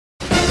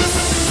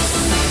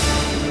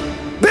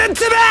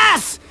some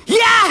ass!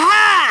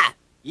 Yeah!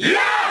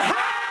 Yeah!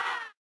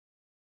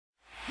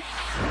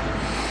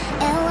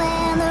 And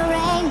when the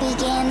rain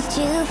begins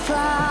to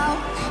fall,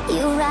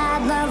 you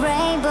ride my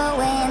rainbow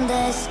in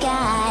the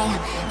sky,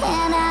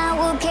 and I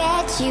will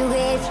catch you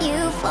if you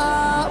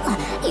fall.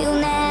 You'll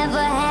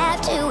never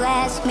have to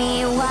ask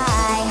me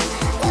why.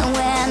 And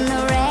when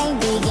the rain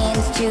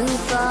begins to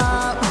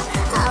fall,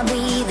 I'll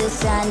be the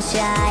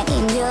sunshine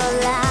in your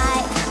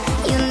life.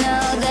 You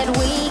know that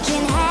we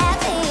can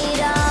have it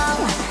all,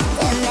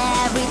 and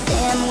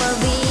everything will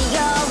be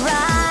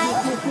alright.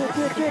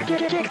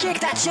 Kick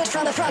that shit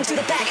from the front to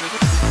the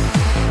back.